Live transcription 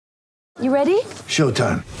You ready?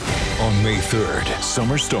 Showtime. On May 3rd,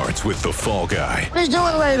 summer starts with The Fall Guy. Let's do it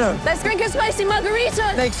later. Let's drink a spicy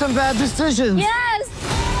margarita. Make some bad decisions. Yes!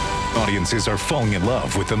 Audiences are falling in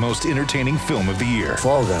love with the most entertaining film of the year.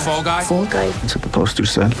 Fall Guy. Fall Guy? Fall guy. That's what the poster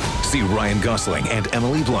said. See Ryan Gosling and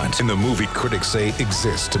Emily Blunt in the movie critics say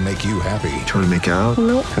exists to make you happy. Trying to make it out?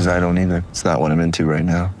 Nope. Because I don't either. It's not what I'm into right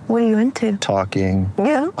now. What are you into? Talking.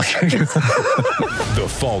 Yeah. The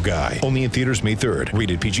Fall Guy. Only in theaters May 3rd.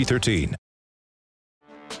 Rated PG-13.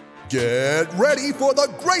 Get ready for the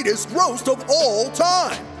greatest roast of all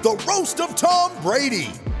time, the Roast of Tom Brady,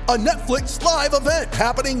 a Netflix live event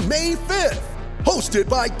happening May 5th. Hosted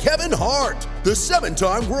by Kevin Hart, the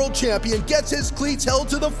 7-time world champion gets his cleats held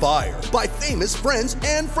to the fire by famous friends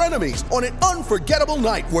and frenemies on an unforgettable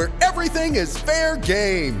night where everything is fair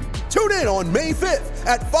game. Tune in on May 5th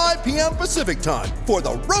at 5 p.m. Pacific time for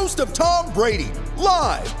the Roast of Tom Brady,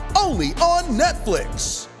 live only on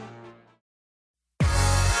Netflix.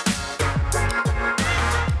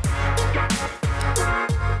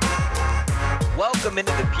 Welcome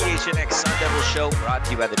into the PHNX Sun Devil Show, brought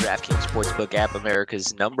to you by the DraftKings Sportsbook app,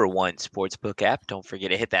 America's #1 sportsbook app. Don't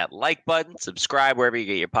forget to hit that like button, subscribe wherever you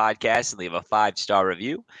get your podcasts, and leave a 5-star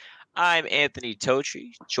review. I'm Anthony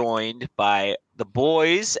Totri, joined by the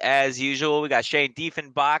boys, as usual. We got Shane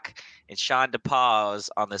Diefenbach and Sean DePaz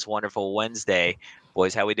on this wonderful Wednesday.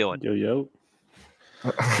 Boys, how we doing? Yo.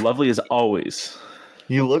 Lovely as always.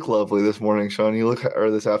 You look lovely this morning, Sean.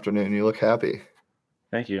 Or this afternoon. You look happy.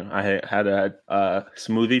 Thank you. I had a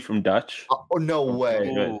smoothie from Dutch. Oh, no way.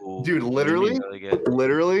 Ooh, Dude,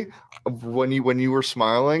 literally, when you were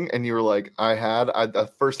smiling and you were like,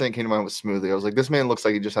 the first thing that came to mind was smoothie. I was like, this man looks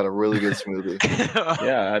like he just had a really good smoothie.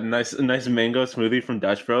 Yeah, a nice mango smoothie from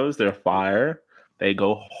Dutch Bros. They're fire. They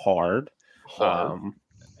go hard. And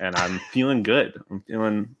I'm feeling good. I'm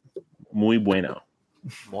feeling muy bueno.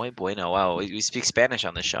 Muy bueno. Wow, we speak Spanish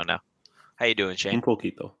on this show now. How you doing, Shane? Un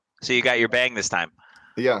poquito. So you got your bang this time.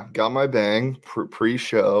 Yeah, got my bang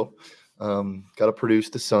pre-show. Got to produce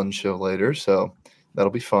the Sun show later, so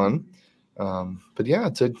that'll be fun. But yeah,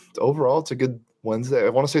 overall it's a good Wednesday. I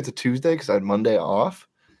want to say it's a Tuesday because I had Monday off.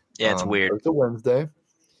 Yeah, it's weird. It's a Wednesday.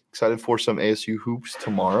 Excited for some ASU hoops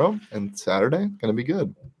tomorrow and Saturday. Gonna be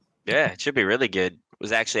good. Yeah, it should be really good.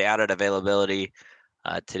 Was actually out at availability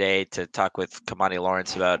today to talk with Kamani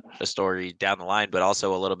Lawrence about a story down the line, but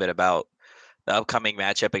also a little bit about the upcoming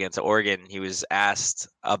matchup against Oregon. He was asked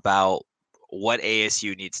about what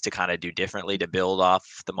ASU needs to kind of do differently to build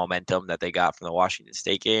off the momentum that they got from the Washington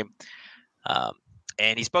State game.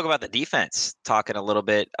 And he spoke about the defense, talking a little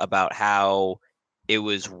bit about how it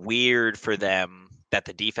was weird for them that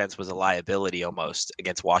the defense was a liability almost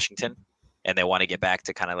against Washington, and they want to get back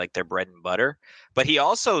to kind of like their bread and butter. But he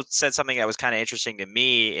also said something that was kind of interesting to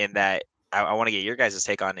me in that I want to get your guys'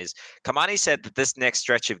 take on is Kamani said that this next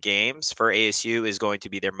stretch of games for ASU is going to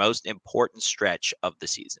be their most important stretch of the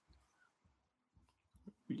season.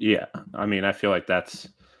 Yeah, I mean, I feel like that's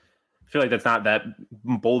not that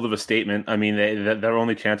bold of a statement. I mean, their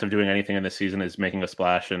only chance of doing anything in this season is making a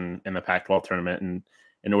splash in the Pac-12 tournament, and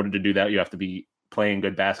in order to do that, you have to be playing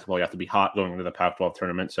good basketball. You have to be hot going into the Pac-12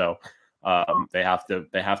 tournament. So they have to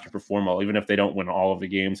perform well, even if they don't win all of the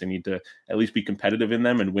games. They need to at least be competitive in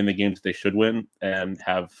them and win the games they should win, and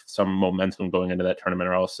have some momentum going into that tournament,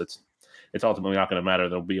 or else it's ultimately not going to matter.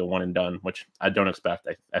 There'll be a one and done, which I don't expect.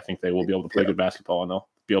 I think they will be able to play good basketball, and they'll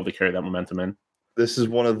be able to carry that momentum in. This is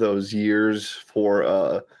one of those years for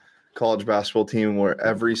a college basketball team where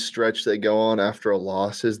every stretch they go on after a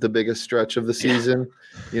loss is the biggest stretch of the season.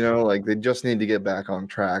 Yeah. Like they just need to get back on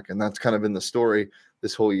track, and that's kind of been the story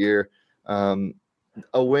this whole year.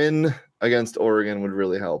 A win against Oregon would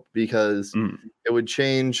really help, because it would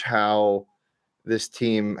change how this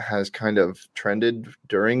team has kind of trended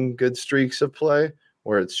during good streaks of play,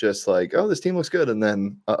 where it's just like, oh, this team looks good, and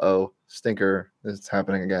then stinker, it's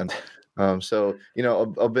happening again. So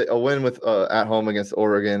a win with at home against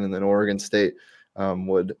Oregon and then Oregon State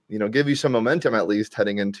would give you some momentum, at least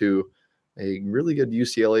heading into a really good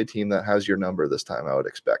UCLA team that has your number this time, I would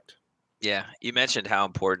expect. Yeah, you mentioned how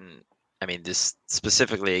important. I mean, this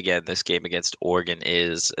specifically, again, this game against Oregon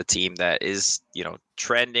is a team that is,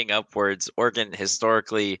 trending upwards. Oregon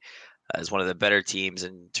historically is one of the better teams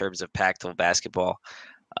in terms of Pac-12 basketball.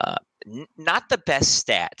 Not the best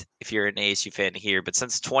stat if you're an ASU fan here, but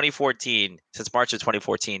since March of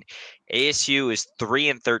 2014, ASU is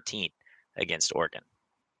 3-13 against Oregon.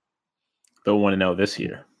 They'll want to know this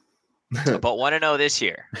year. But want to know this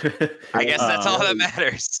year. I guess that's all that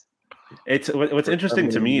matters. It's what's interesting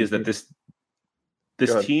to me is that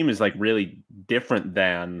this team is like really different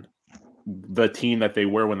than the team that they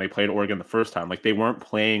were when they played Oregon the first time. Like, they weren't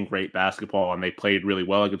playing great basketball, and they played really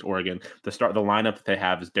well against Oregon. The lineup that they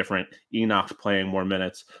have is different. Enoch's playing more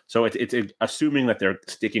minutes, so it's assuming that they're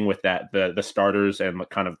sticking with that, the starters and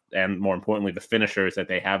more importantly the finishers that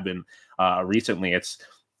they have been recently. It's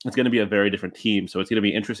going to be a very different team, so it's going to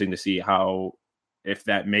be interesting to see if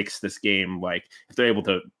that makes this game, like if they're able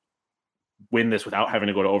to win this without having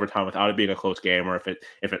to go to overtime, without it being a close game, or if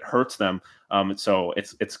it hurts them. So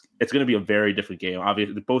it's going to be a very different game.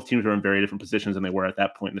 Obviously, both teams are in very different positions than they were at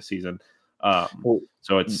that point in the season.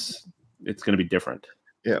 So it's going to be different.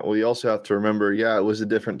 Yeah, well, you also have to remember, it was a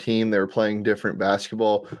different team. They were playing different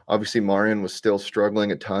basketball. Obviously, Marian was still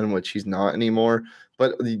struggling a ton, which he's not anymore.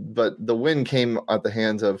 But the win came at the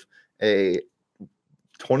hands of a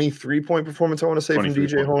 23-point performance, I want to say, from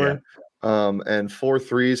DJ Horn. Yeah. And 4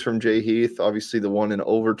 threes from Jay Heath. Obviously, the one in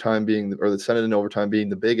overtime the Senate in overtime being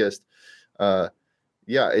the biggest.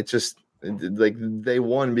 It's just like they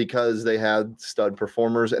won because they had stud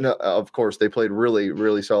performers, and of course, they played really,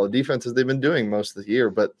 really solid defense as they've been doing most of the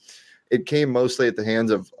year. But it came mostly at the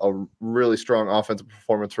hands of a really strong offensive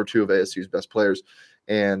performance for 2 of ASU's best players,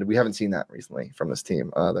 and we haven't seen that recently from this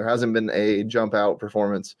team. There hasn't been a jump out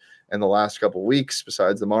performance in the last couple of weeks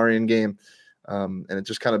besides the Marian game. And it's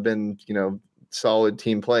just kind of been, solid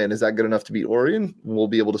team play. And is that good enough to beat Oregon? We'll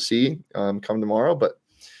be able to see come tomorrow, but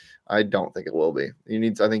I don't think it will be.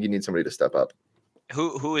 I think you need somebody to step up.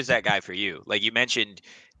 Who is that guy for you? Like, you mentioned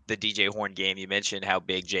the DJ Horn game. You mentioned how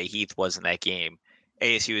big Jay Heath was in that game.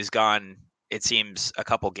 ASU has gone, it seems, a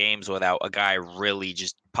couple games without a guy really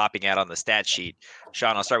just popping out on the stat sheet.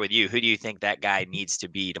 Sean, I'll start with you. Who do you think that guy needs to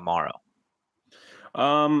be tomorrow?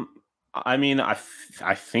 I mean, I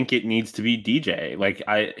think it needs to be DJ. Like,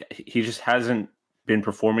 he just hasn't been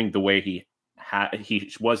performing the way he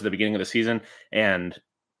was at the beginning of the season, and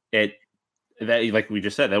that, like we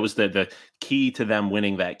just said, that was the key to them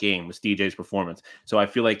winning that game was DJ's performance. So I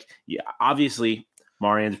feel like, obviously,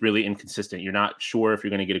 Marian's really inconsistent. You're not sure if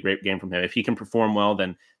you're going to get a great game from him. If he can perform well,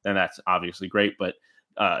 then that's obviously great. But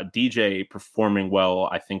DJ performing well,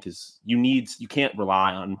 I think you can't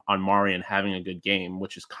rely on Marian having a good game,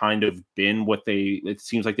 which has kind of been what it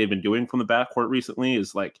seems like they've been doing from the backcourt recently,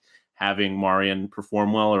 is like having Marian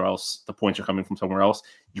perform well, or else the points are coming from somewhere else.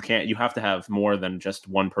 You have to have more than just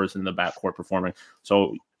one person in the backcourt performing.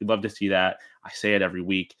 So we'd love to see that. I say it every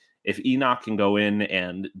week. If Enoch can go in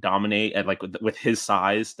and dominate at with his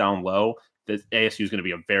size down low, the ASU is going to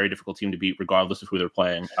be a very difficult team to beat, regardless of who they're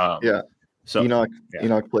playing. So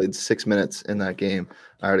Enoch played 6 minutes in that game.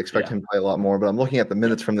 I would expect him to play a lot more, but I'm looking at the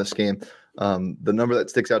minutes from this game. The number that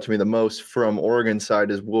sticks out to me the most from Oregon's side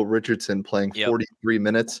is Will Richardson playing 43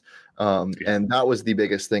 minutes. And that was the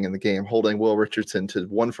biggest thing in the game, holding Will Richardson to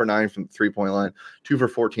 1 for 9 from the 3-point line, 2 for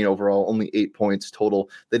 14 overall, only 8 points total.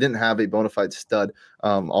 They didn't have a bona fide stud.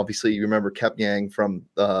 Obviously, you remember Kep Yang from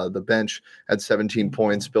the bench had 17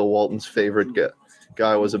 points. Bill Walton's favorite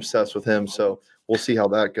guy was obsessed with him. So we'll see how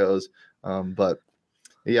that goes. But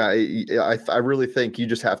I really think you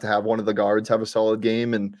just have to have one of the guards have a solid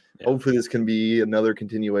game, and hopefully this can be another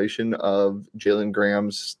continuation of Jalen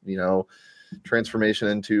Graham's, transformation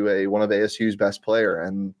into one of ASU's best player,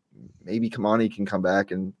 and maybe Kamani can come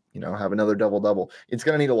back and, have another double-double. It's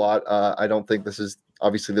going to need a lot. I don't think this is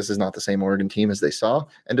not the same Oregon team as they saw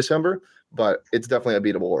in December, but it's definitely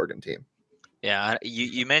a beatable Oregon team. Yeah.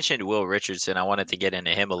 You mentioned Will Richardson. I wanted to get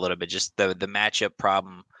into him a little bit, just the matchup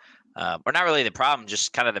problem. Or not really the problem,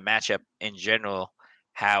 just kind of the matchup in general,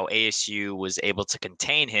 how ASU was able to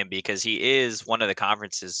contain him, because he is one of the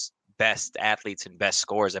conference's best athletes and best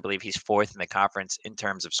scorers. I believe he's 4th in the conference in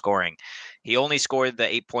terms of scoring. He only scored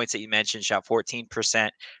the 8 points that you mentioned, shot 14%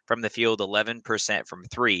 from the field, 11% from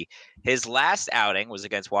 3. His last outing was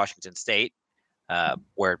against Washington State,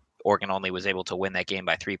 where Oregon only was able to win that game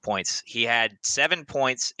by 3 points. He had 7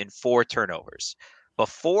 points and 4 turnovers.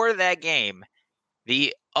 Before that game,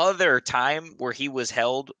 the other time where he was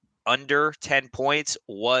held under 10 points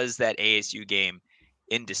was that ASU game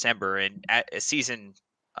in December. And at a season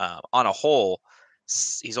on a whole,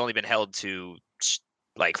 he's only been held to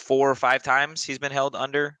like 4 or 5 times. He's been held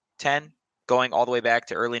under 10, going all the way back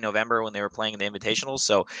to early November when they were playing in the Invitationals.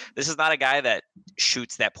 So this is not a guy that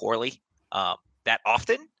shoots that poorly that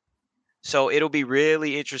often. So it'll be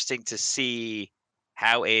really interesting to see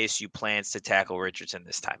how ASU plans to tackle Richardson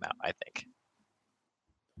this time out, I think.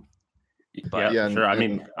 But, yeah, sure. I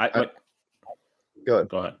mean, go ahead.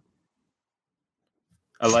 Go ahead.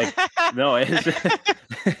 I like no.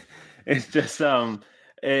 It's just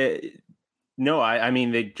No, I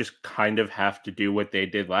mean they just kind of have to do what they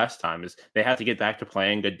did last time. Is they have to get back to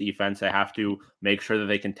playing good defense. They have to make sure that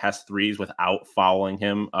they can test threes without fouling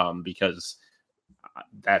him, because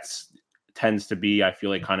that's tends to be, I feel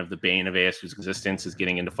like, kind of the bane of ASU's existence is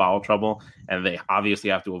getting into foul trouble, and they obviously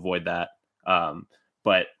have to avoid that.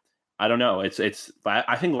 But I don't know. I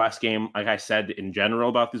think last game, like I said in general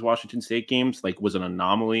about these Washington State games, like was an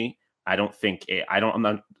anomaly. I don't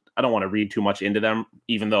want to read too much into them,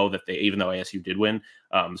 even though ASU did win.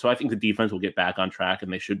 So I think the defense will get back on track,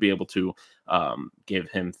 and they should be able to give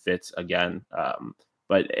him fits again.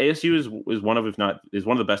 But ASU is one of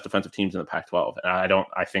the best defensive teams in the Pac-12, and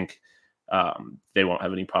I think they won't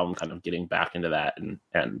have any problem kind of getting back into that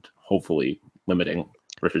and hopefully limiting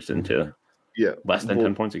Richardson to less than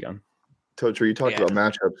 10 points again. Totri, you talked about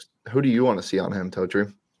matchups. Who do you want to see on him,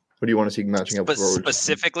 Totri? Who do you want to see matching up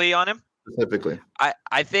specifically on him? Specifically,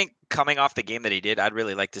 I think coming off the game that he did, I'd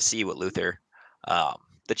really like to see what Luther,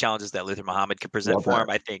 the challenges that Luther Muhammad could present for him.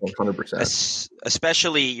 I think 100%.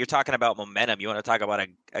 Especially you're talking about momentum. You want to talk about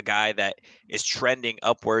a guy that is trending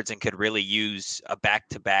upwards and could really use a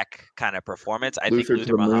back-to-back kind of performance. I think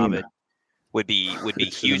Luther Muhammad would be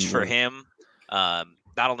huge for him, not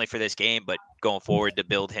only for this game, but going forward to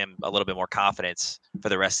build him a little bit more confidence for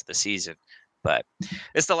the rest of the season. But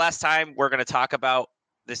it's the last time we're going to talk about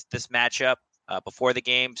this matchup before the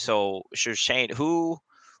game. So, sure, Shane, who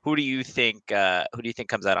do you think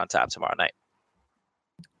comes out on top tomorrow night?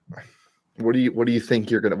 What do you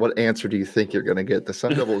think you're gonna? What answer do you think you're gonna get? The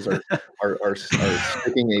Sun Devils are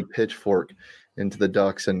sticking a pitchfork into the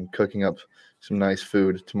Ducks and cooking up some nice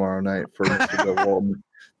food tomorrow night for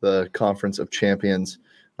the Conference of Champions.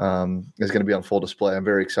 Is going to be on full display. I'm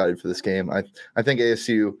very excited for this game. I think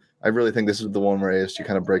ASU. I really think this is the one where ASU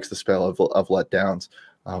kind of breaks the spell of letdowns.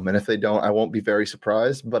 And if they don't, I won't be very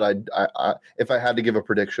surprised. But I if I had to give a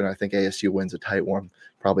prediction, I think ASU wins a tight one,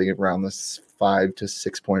 probably around this 5 to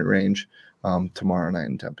 6 point range tomorrow night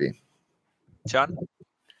in Tempe. John?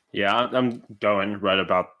 Yeah, I'm going right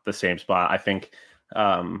about the same spot. I think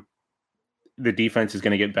the defense is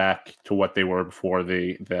going to get back to what they were before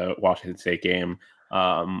the Washington State game.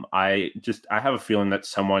 I have a feeling that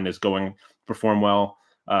someone is going to perform well.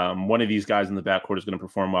 One of these guys in the backcourt is going to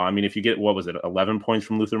perform well. I mean, if you get, 11 points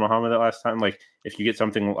from Luther Muhammad that last time, like if you get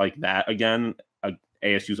something like that again,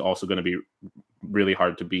 ASU is also going to be really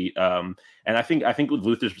hard to beat. And I think with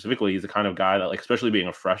Luther specifically, he's the kind of guy that, like, especially being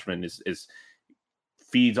a freshman, is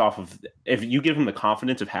feeds off of, if you give him the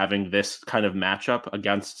confidence of having this kind of matchup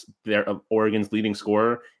against Oregon's leading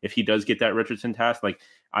scorer, if he does get that Richardson task, like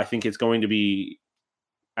I think he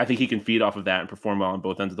can feed off of that and perform well on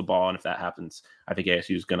both ends of the ball. And if that happens, I think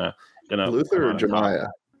ASU is gonna Luther or Jemiah?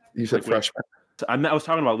 You said freshman. I was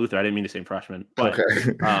talking about Luther. I didn't mean to say freshman. But,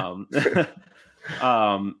 okay.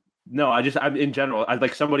 No, I'm in general. I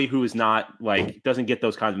like somebody who is not like doesn't get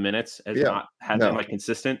those kinds of minutes, been like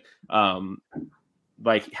consistent.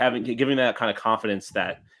 Like giving that kind of confidence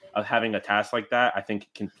that of having a task like that, I think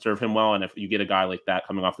can serve him well. And if you get a guy like that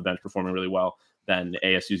coming off the bench performing really well, then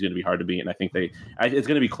ASU is going to be hard to beat. And I think it's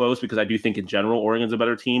going to be close because I do think in general Oregon's a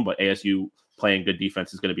better team, but ASU playing good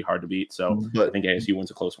defense is going to be hard to beat. So I think ASU wins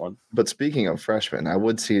a close one. But speaking of freshmen, I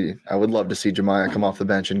would love to see Jemiah come off the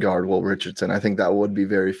bench and guard Will Richardson. I think that would be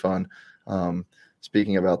very fun.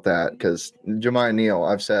 Speaking about that, because Jemiah Neal,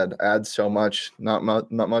 I've said, adds so much, not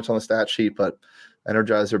much on the stat sheet, but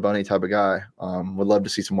Energizer Bunny type of guy. Would love to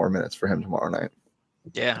see some more minutes for him tomorrow night.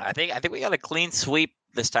 Yeah, I think we got a clean sweep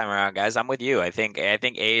this time around, guys. I'm with you. I think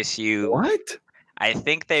ASU. What? I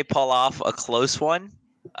think they pull off a close one.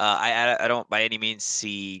 I don't by any means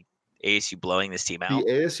see ASU blowing this team out.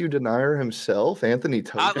 The ASU denier himself, Anthony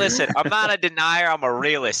Toker. Listen, I'm not a denier. I'm a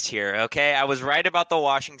realist here. Okay, I was right about the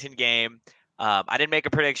Washington game. I didn't make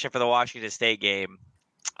a prediction for the Washington State game.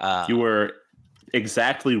 You were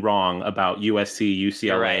exactly wrong about USC,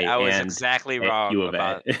 UCLA, right. I was and exactly wrong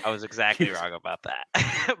about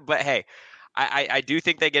that. But hey, I do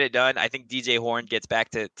think they get it done. I think DJ Horn gets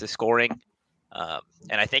back to scoring.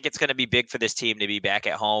 And I think it's going to be big for this team to be back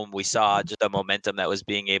at home. We saw just the momentum that was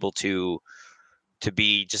being able to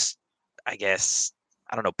be just, I guess,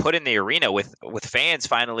 I don't know, put in the arena with fans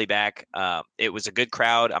finally back. It was a good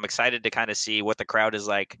crowd. I'm excited to kind of see what the crowd is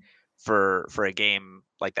like for a game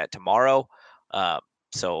like that tomorrow.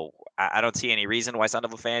 So I don't see any reason why Sun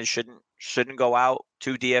Devil fans shouldn't go out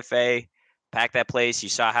to DFA, pack that place. You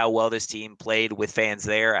saw how well this team played with fans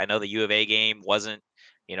there. I know the U of A game wasn't,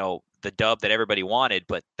 the dub that everybody wanted,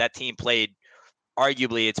 but that team played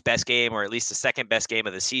arguably its best game, or at least the second best game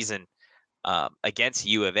of the season against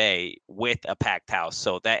U of A with a packed house.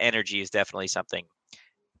 So that energy is definitely something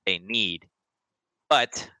they need.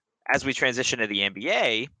 But as we transition to the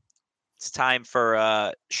NBA, it's time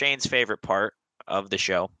for Shane's favorite part of the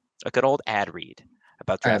show, a good old ad read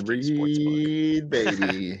about DraftKings Sportsbook.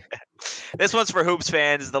 Baby. This one's for Hoops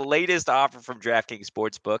fans. The latest offer from DraftKings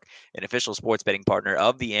Sportsbook, an official sports betting partner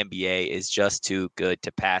of the NBA, is just too good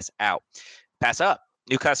to pass up.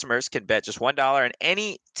 New customers can bet just $1 on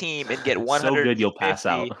any team and get $150. So good you'll pass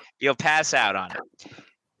out. You'll pass out on it.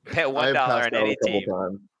 Bet $1 on any team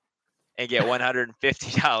and get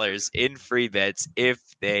 $150 in free bets if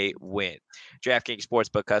they win. DraftKings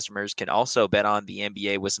Sportsbook customers can also bet on the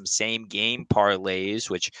NBA with some same-game parlays,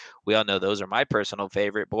 which we all know those are my personal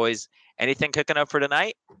favorite. Boys, anything cooking up for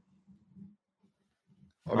tonight?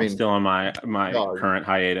 I'm still on my current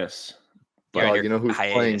hiatus. But you know who's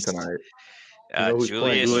playing tonight?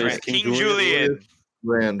 King Julian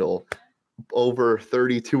Randle. Over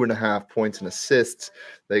 32.5 points and assists.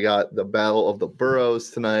 They got the Battle of the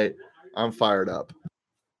Boroughs tonight. I'm fired up.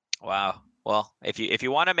 Wow. Well, if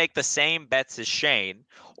you want to make the same bets as Shane,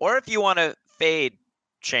 or if you want to fade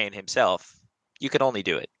Shane himself, you can only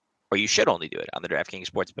do it, or you should only do it on the DraftKings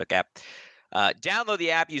Sportsbook app. Download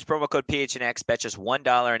the app, use promo code PHNX, bet just $1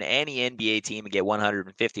 on any NBA team and get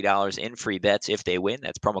 $150 in free bets if they win.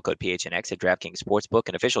 That's promo code PHNX at DraftKings Sportsbook,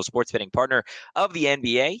 an official sports betting partner of the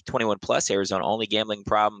NBA. 21 plus, Arizona only. Gambling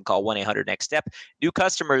problem? Call 1-800-NEXT-STEP. New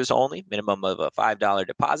customers only. Minimum of a $5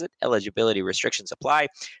 deposit. Eligibility restrictions apply.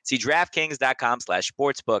 See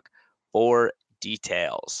DraftKings.com/sportsbook for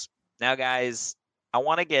details. Now, guys, I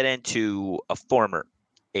want to get into a former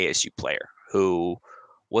ASU player who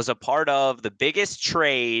was a part of the biggest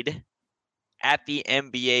trade at the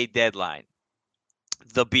NBA deadline.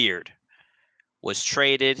 The Beard was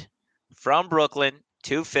traded from Brooklyn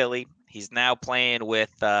to Philly. He's now playing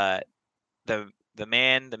with the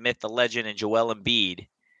man, the myth, the legend, and Joel Embiid,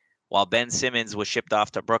 while Ben Simmons was shipped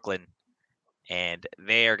off to Brooklyn. And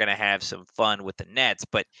they are going to have some fun with the Nets.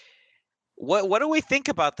 But what do we think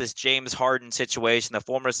about this James Harden situation? The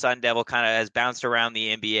former Sun Devil kind of has bounced around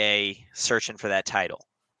the NBA searching for that title.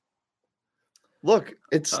 Look,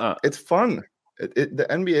 it's fun. The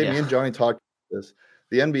NBA, me and Johnny talked about this.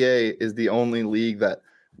 The NBA is the only league that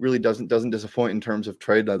really doesn't disappoint in terms of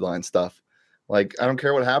trade deadline stuff. Like, I don't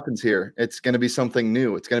care what happens here. It's going to be something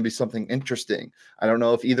new. It's going to be something interesting. I don't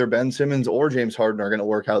know if either Ben Simmons or James Harden are going to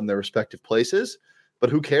work out in their respective places, but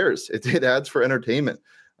who cares? It adds for entertainment,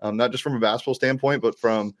 not just from a basketball standpoint, but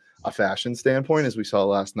from a fashion standpoint, as we saw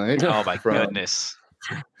last night. Oh, my goodness.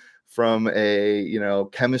 From a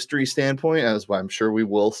chemistry standpoint, as I'm sure we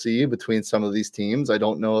will see between some of these teams. I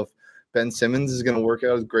don't know if Ben Simmons is going to work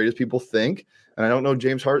out as great as people think, and I don't know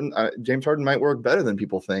James Harden. James Harden might work better than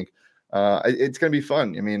people think. It's going to be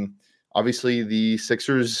fun. I mean, obviously the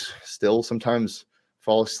Sixers still sometimes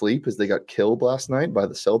fall asleep as they got killed last night by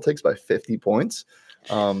the Celtics by 50 points.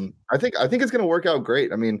 I think it's going to work out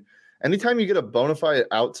great. I mean, anytime you get a bona fide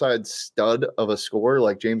outside stud of a scorer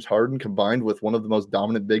like James Harden combined with one of the most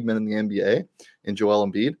dominant big men in the NBA in Joel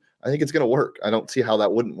Embiid, I think it's going to work. I don't see how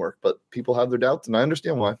that wouldn't work, but people have their doubts, and I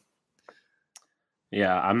understand why.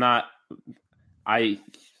 Yeah, I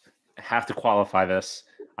have to qualify this.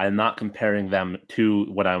 I'm not comparing them to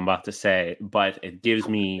what I'm about to say, but it gives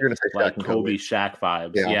me like Kobe Shaq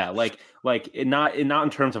vibes. Yeah, like not in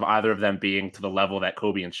terms of either of them being to the level that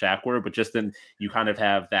Kobe and Shaq were, but just then you kind of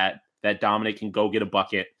have that dominant can go get a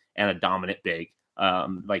bucket and a dominant big.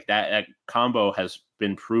 Like that combo has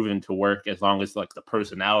been proven to work as long as like the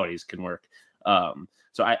personalities can work.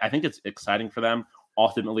 So I think it's exciting for them.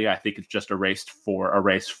 Ultimately, I think it's just a race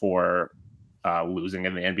for losing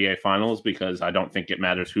in the NBA Finals, because I don't think it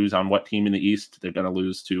matters who's on what team in the East. They're going to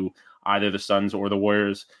lose to either the Suns or the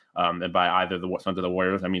Warriors. And by either the Suns or the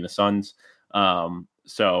Warriors, I mean the Suns.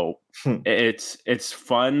 So it's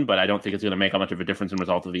fun, but I don't think it's going to make much of a difference in the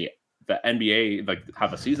result of the NBA, like how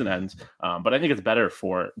the season ends. But I think it's better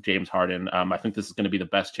for James Harden. I think this is going to be the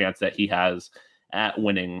best chance that he has at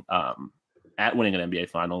winning an NBA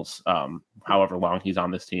Finals, however long he's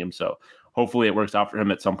on this team. So hopefully it works out for him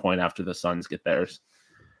at some point after the Suns get theirs.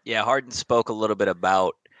 Yeah, Harden spoke a little bit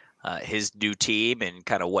about his new team and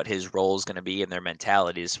kind of what his role is going to be and their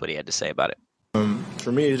mentality is what he had to say about it.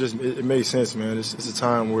 For me, it made sense, man. It's a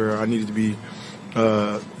time where I needed to be,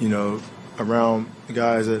 around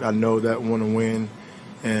guys that I know that want to win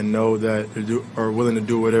and know that are willing to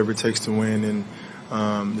do whatever it takes to win.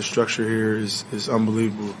 And the structure here is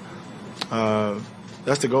unbelievable.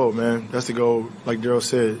 That's the goal, man. That's the goal. Like Daryl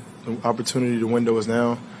said, the opportunity to window is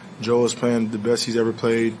now. Joel is playing the best he's ever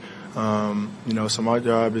played. So my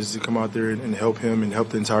job is to come out there and help him and help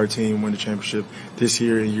the entire team win the championship this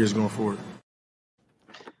year and years going forward.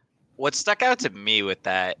 What stuck out to me with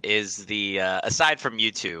that is the aside from you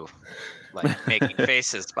two like making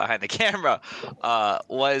faces behind the camera,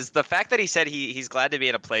 was the fact that he said he's glad to be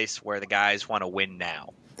in a place where the guys want to win now,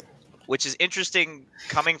 which is interesting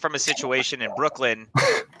coming from a situation in Brooklyn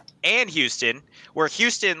and Houston, where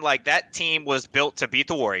Houston, like, that team was built to beat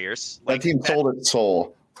the Warriors. Like, that team sold its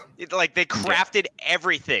soul. Like, they crafted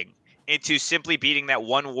everything into simply beating that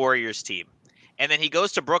one Warriors team. And then he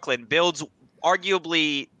goes to Brooklyn, builds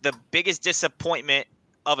arguably the biggest disappointment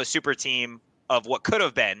of a super team of what could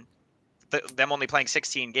have been, them only playing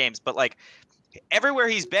 16 games. But, like, everywhere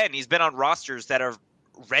he's been on rosters that are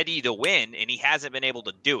ready to win, and he hasn't been able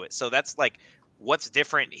to do it. So that's, like, what's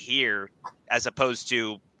different here as opposed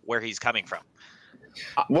to where he's coming from.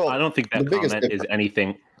 Well, I don't think that comment is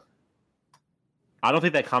anything. I don't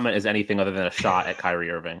think that comment is anything other than a shot at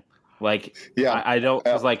Kyrie Irving. Like, yeah, I don't.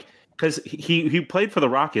 It's like, because he played for the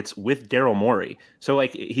Rockets with Daryl Morey, so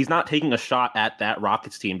like he's not taking a shot at that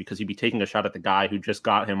Rockets team because he'd be taking a shot at the guy who just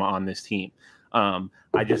got him on this team.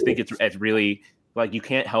 I just think it's really, like, you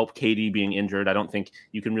can't help KD being injured. I don't think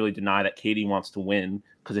you can really deny that KD wants to win,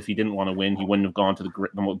 because if he didn't want to win, he wouldn't have gone to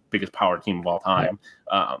the biggest power team of all time.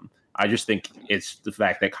 I just think it's the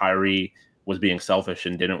fact that Kyrie was being selfish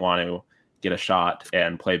and didn't want to get a shot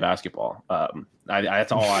and play basketball.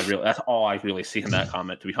 That's all I really see in that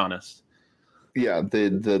comment, to be honest. Yeah,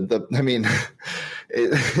 I mean,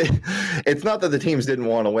 it's not that the teams didn't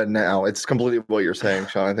want to win now. It's completely what you're saying,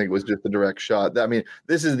 Sean. I think it was just a direct shot. I mean,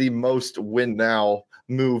 this is the most win now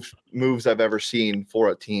moves I've ever seen for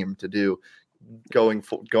a team to do. Going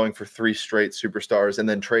for three straight superstars and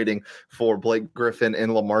then trading for Blake Griffin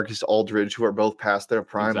and LaMarcus Aldridge, who are both past their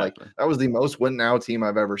prime. Exactly. Like, that was the most win now team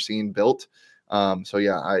I've ever seen built. So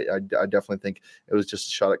yeah, I definitely think it was just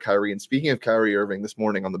a shot at Kyrie. And speaking of Kyrie Irving, this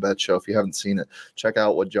morning on the Bet Show, if you haven't seen it, check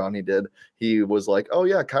out what Johnny did. He was like, "Oh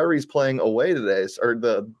yeah, Kyrie's playing away today, or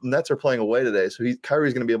the Nets are playing away today, so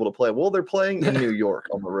Kyrie's going to be able to play." Well, they're playing in New York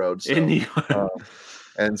on the road. So, in New York.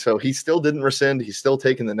 And so he still didn't rescind. He's still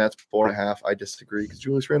taking the Nets 4.5. I disagree, because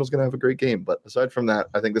Julius Randle's going to have a great game. But aside from that,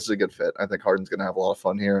 I think this is a good fit. I think Harden's going to have a lot of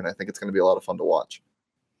fun here, and I think it's going to be a lot of fun to watch.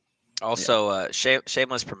 Also,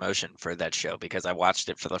 shameless promotion for that show, because I watched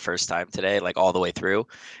it for the first time today, like all the way through.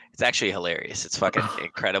 It's actually hilarious. It's fucking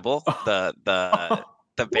incredible. The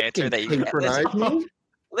banter that you get.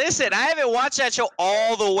 Listen, I haven't watched that show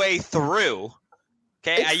all the way through.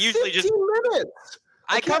 Okay, I usually just minutes.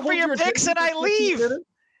 I come for your picks and I leave.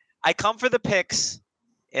 I come for the picks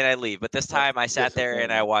and I leave. But this time I sat there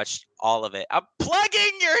and I watched all of it. I'm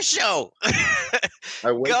plugging your show.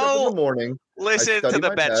 I wake up in the morning. Listen to the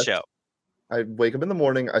Bet Show. I wake up in the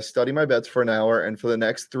morning. I study my bets for an hour. And for the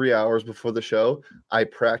next 3 hours before the show, I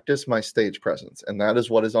practice my stage presence. And that is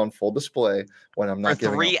what is on full display when I'm not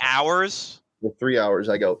giving 3 hours? For 3 hours,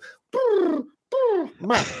 I go, brr, brr,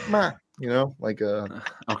 ma, ma. You know, like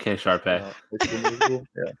okay, Sharpay.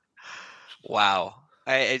 Yeah. Wow.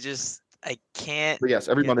 I can't. But yes,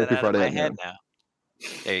 every Monday through Friday. Now.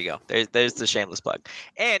 There you go. There's the shameless plug.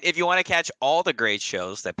 And if you want to catch all the great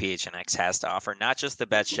shows that PHNX has to offer, not just the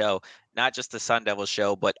Bet Show, not just the Sun Devil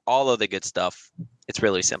Show, but all of the good stuff, it's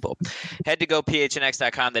really simple. Head to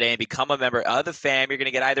gophnx.com today and become a member of the fam. You're going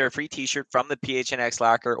to get either a free t-shirt from the PHNX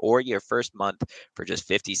locker or your first month for just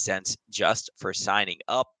 50 cents just for signing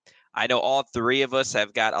up. I know all three of us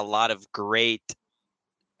have got a lot of great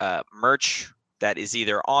merch that is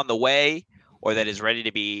either on the way or that is ready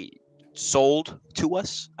to be sold to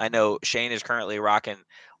us. I know Shane is currently rocking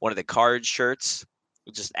one of the card shirts,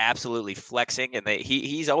 just absolutely flexing. And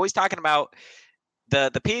he's always talking about the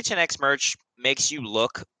PHNX merch makes you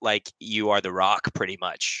look like you are The Rock, pretty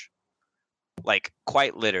much. Like,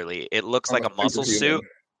 quite literally. It looks like a muscle suit.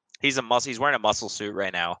 He's wearing a muscle suit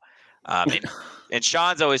right now. And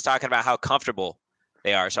Sean's always talking about how comfortable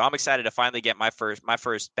they are. So I'm excited to finally get my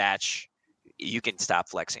first batch. You can stop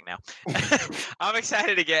flexing now. I'm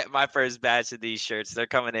excited to get my first batch of these shirts. They're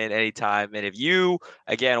coming in anytime. And if you,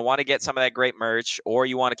 again, want to get some of that great merch, or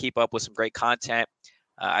you want to keep up with some great content,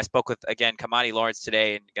 I spoke with, again, Kamani Lawrence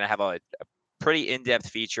today, and going to have a pretty in-depth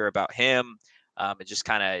feature about him and just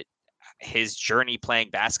kind of his journey playing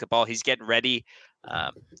basketball. He's getting ready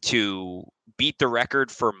to beat the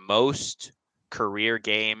record for most career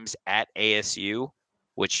games at ASU,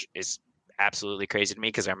 which is absolutely crazy to me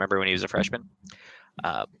because I remember when he was a freshman.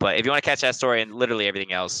 But if you want to catch that story and literally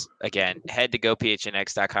everything else, again, head to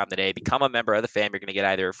gophnx.com today. Become a member of the fam. You're going to get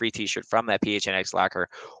either a free t-shirt from that PHNX locker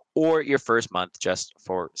or your first month just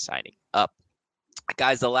for signing up.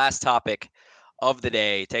 Guys, the last topic of the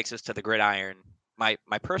day takes us to the gridiron. My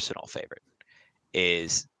personal favorite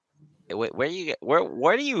is what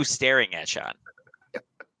are you staring at, Sean?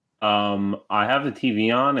 I have the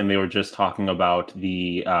TV on, and they were just talking about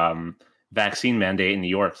the vaccine mandate in New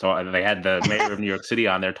York. So they had the mayor of New York City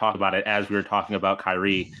on there talk about it as we were talking about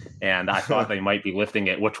Kyrie, and I thought they might be lifting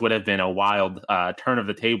it, which would have been a wild turn of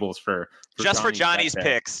the tables for Johnny's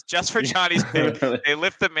picks. Just for Johnny's pick, they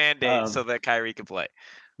lift the mandate so that Kyrie can play.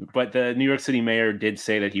 But the New York City mayor did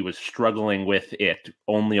say that he was struggling with it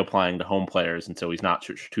only applying to home players, and so he's not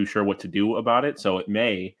too sure what to do about it. So it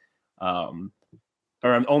may, or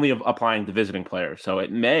I'm only applying to visiting players. So there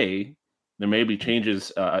may be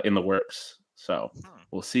changes in the works. So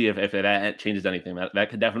we'll see if that changes anything. That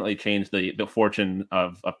could definitely change the fortune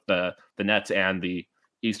of the Nets and the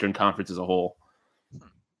Eastern Conference as a whole.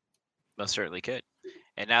 Most certainly could.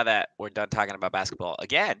 And now that we're done talking about basketball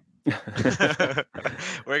again,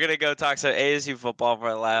 we're gonna go talk some ASU football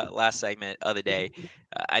for the last segment of the day.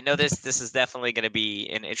 I know this is definitely going to be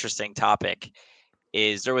an interesting topic.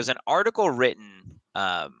 There was an article written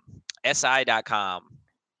SI.com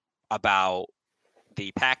about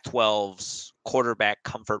the Pac-12's quarterback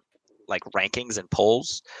comfort rankings and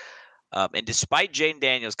polls, and despite Jaden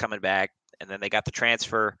Daniels coming back, and then they got the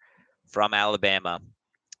transfer from Alabama,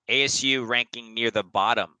 ASU ranking near the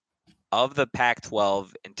bottom of the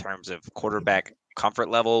Pac-12 in terms of quarterback comfort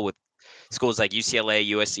level, with schools like UCLA,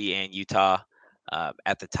 USC, and Utah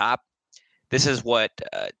at the top. This is what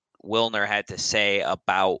Wilner had to say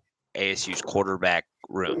about ASU's quarterback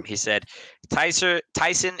room. He said,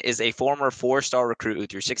 Tyson is a former 4-star recruit who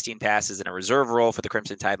threw 16 passes in a reserve role for the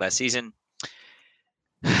Crimson Tide last season.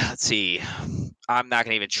 Let's see. I'm not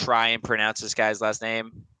going to even try and pronounce this guy's last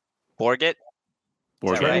name. Borget?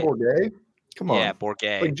 Right? Borget? Come on. Yeah,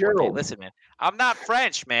 Borget. Like Gerald. Borget. Listen, man. I'm not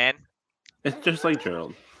French, man. It's just like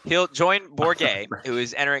Gerald. He'll join Borget, who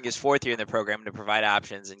is entering his 4th year in the program, to provide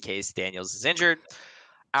options in case Daniels is injured.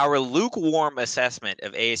 Our lukewarm assessment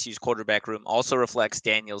of ASU's quarterback room also reflects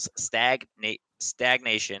Daniels'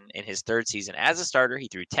 stagnation in his 3rd season as a starter. He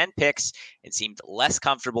threw 10 picks and seemed less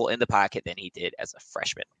comfortable in the pocket than he did as a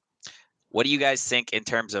freshman. What do you guys think in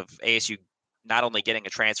terms of ASU not only getting a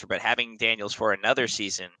transfer, but having Daniels for another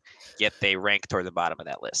season, yet they rank toward the bottom of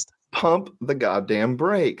that list? Pump the goddamn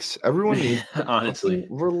brakes. Everyone needs to honestly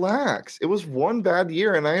relax. It was one bad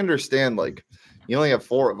year, and I understand, you only have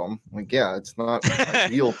 4 of them. Yeah, it's not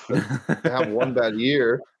ideal to have one bad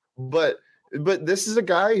year. But this is a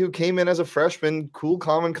guy who came in as a freshman, cool,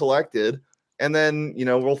 calm, and collected. And then,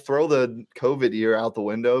 we'll throw the COVID year out the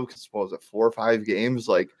window because, 4 or 5 games?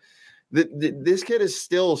 This kid is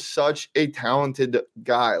still such a talented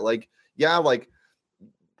guy.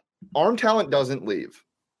 Arm talent doesn't leave.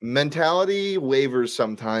 Mentality wavers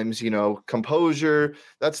sometimes, composure,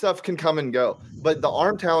 that stuff can come and go, but the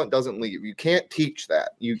arm talent doesn't leave. You can't teach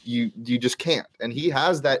that. You just can't. And he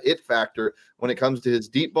has that it factor when it comes to his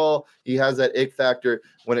deep ball. He has that it factor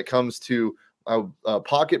when it comes to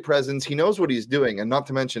pocket presence. He knows what he's doing. And not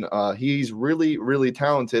to mention, he's really, really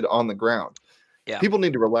talented on the ground. Yeah. People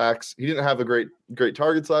need to relax. He didn't have a great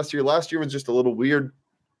targets last year. Last year was just a little weird.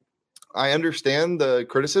 I understand the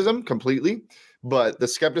criticism completely, but the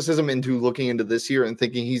skepticism into looking into this year and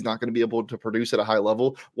thinking he's not going to be able to produce at a high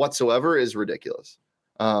level whatsoever is ridiculous.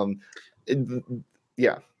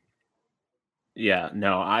 Yeah. Yeah,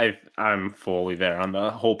 no, I'm fully there on the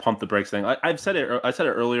whole pump the brakes thing. I said it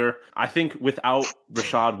earlier. I think without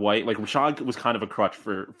Rashad White, Rashad was kind of a crutch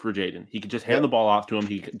for Jaden. He could just hand the ball off to him.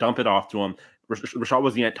 He could dump it off to him. Rashad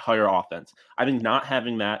was the entire offense. I think not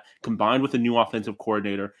having that combined with a new offensive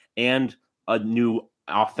coordinator and a new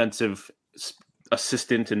offensive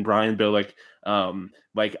assistant in Brian Billick,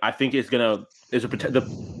 I think they're going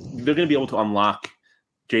to be able to unlock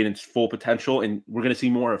Jaden's full potential, and we're going to see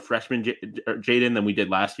more of freshman Jaden than we did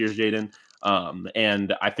last year's Jaden.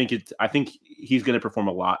 And I think he's going to perform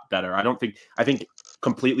a lot better. I think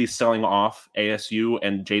completely selling off ASU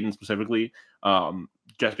and Jaden specifically,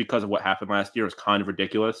 just because of what happened last year is kind of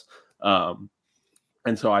ridiculous.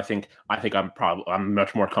 And so I think I'm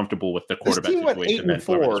much more comfortable with the quarterback situation than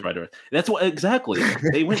whoever this writer. That's what exactly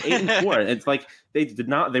they went 8-4. It's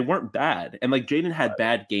they weren't bad, and Jaden had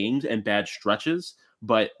bad games and bad stretches,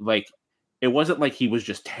 but it wasn't like he was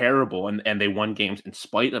just terrible and they won games in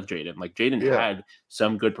spite of Jaden. Jaden had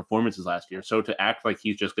some good performances last year, so to act like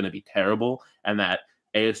he's just going to be terrible and that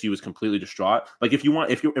ASU is completely distraught.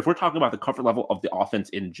 If we're talking about the comfort level of the offense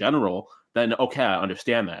in general, then okay, I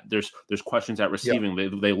understand that. There's questions at receiving.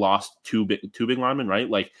 Yep. They lost two big linemen, right?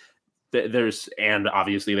 And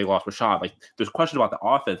obviously they lost Rashad. There's questions about the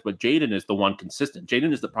offense, but Jaden is the one consistent.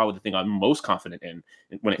 Jaden is probably the thing I'm most confident in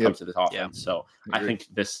when it comes to this offense. Yep. So I think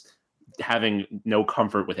this having no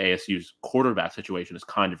comfort with ASU's quarterback situation is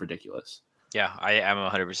kind of ridiculous. Yeah, I am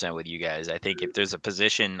 100% with you guys. I think if there's a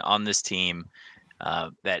position on this team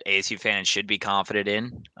that ASU fans should be confident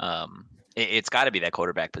in, it's got to be that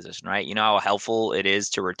quarterback position, right? You know how helpful it is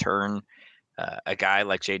to return a guy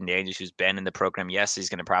like Jaden Daniels, who's been in the program. Yes, he's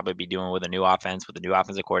going to probably be doing with a new offense, with a new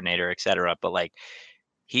offensive coordinator, et cetera. But like,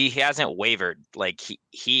 he hasn't wavered. Like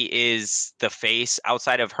he is the face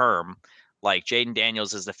outside of Herm. Like Jaden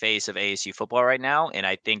Daniels is the face of ASU football right now, and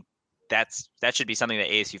I think that should be something that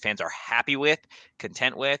ASU fans are happy with,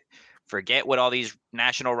 content with. Forget what all these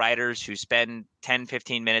national writers who spend 10,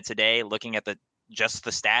 15 minutes a day looking at just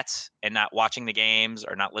the stats and not watching the games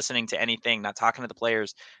or not listening to anything, not talking to the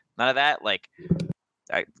players. None of that. Like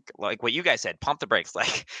what you guys said, pump the brakes.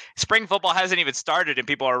 Like spring football hasn't even started and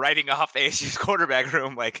people are writing off ASU's quarterback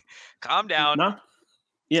room. Like, calm down.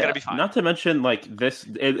 It's gonna be fine. Not to mention like this.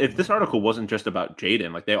 If this article wasn't just about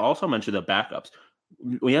Jaden, like they also mentioned the backups.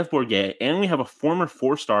 We have Bourget and we have a former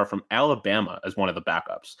 4-star from Alabama as one of the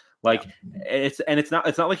backups. Like it's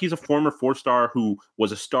not like he's a former 4-star who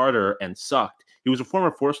was a starter and sucked. He was a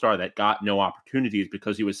former 4-star that got no opportunities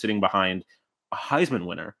because he was sitting behind a Heisman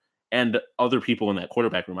winner and other people in that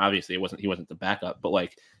quarterback room. Obviously, he wasn't the backup, but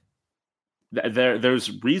like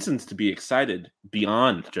there's reasons to be excited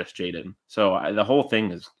beyond just Jaden. So the whole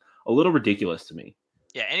thing is a little ridiculous to me.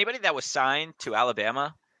 Yeah, anybody that was signed to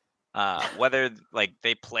Alabama, whether like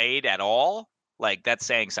they played at all, like that's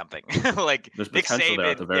saying something. Like There's Nick potential there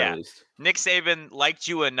at the Saban, very least. Nick Saban liked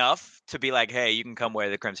you enough to be like, hey, you can come wear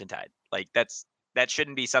the Crimson Tide. Like that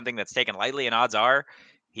shouldn't be something that's taken lightly. And odds are,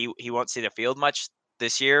 he won't see the field much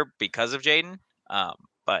this year because of Jaden.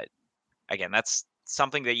 But again, that's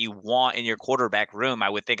something that you want in your quarterback room. I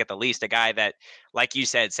would think at the least a guy that, like you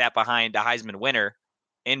said, sat behind a Heisman winner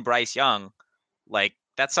in Bryce Young. Like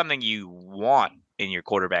that's something you want in your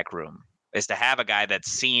quarterback room, is to have a guy that's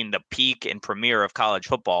seen the peak and premiere of college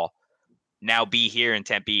football now be here in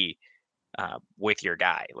Tempe with your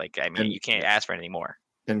guy. Like, I mean, you can't ask for anything more.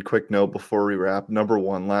 And quick note before we wrap, number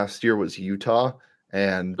one last year was Utah.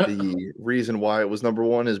 And the reason why it was number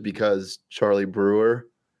one is because Charlie Brewer,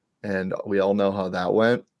 and we all know how that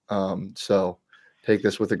went. So take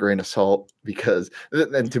this with a grain of salt because,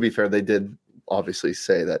 and to be fair, they did obviously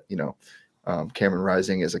say that, Cameron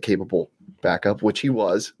Rising is a capable backup, which he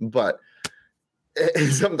was, but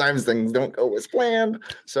sometimes things don't go as planned.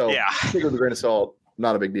 So take it with a grain of salt,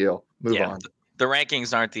 not a big deal. Move on. The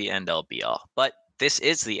rankings aren't the end all be all, but this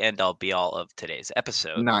is the end all be all of today's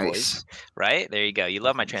episode. Nice. Boys, right? There you go. You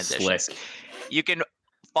love my transitions. Slick. You can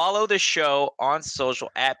follow the show on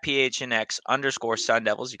social at PHNX_Sun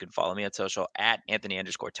Devils. You can follow me on social at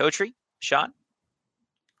Anthony_Totri. Sean?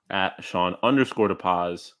 At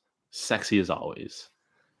Sean_DePaz. Sexy as always.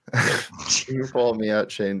 You can follow me at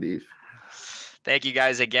Shane Deef. Thank you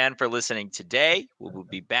guys again for listening today. We will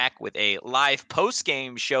be back with a live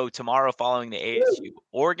post-game show tomorrow following the ASU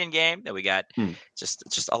Oregon game. Then we got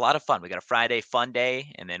just a lot of fun. We got a Friday fun day,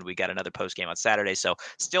 and then we got another post-game on Saturday. So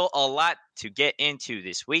still a lot to get into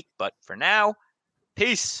this week. But for now,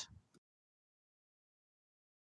 peace.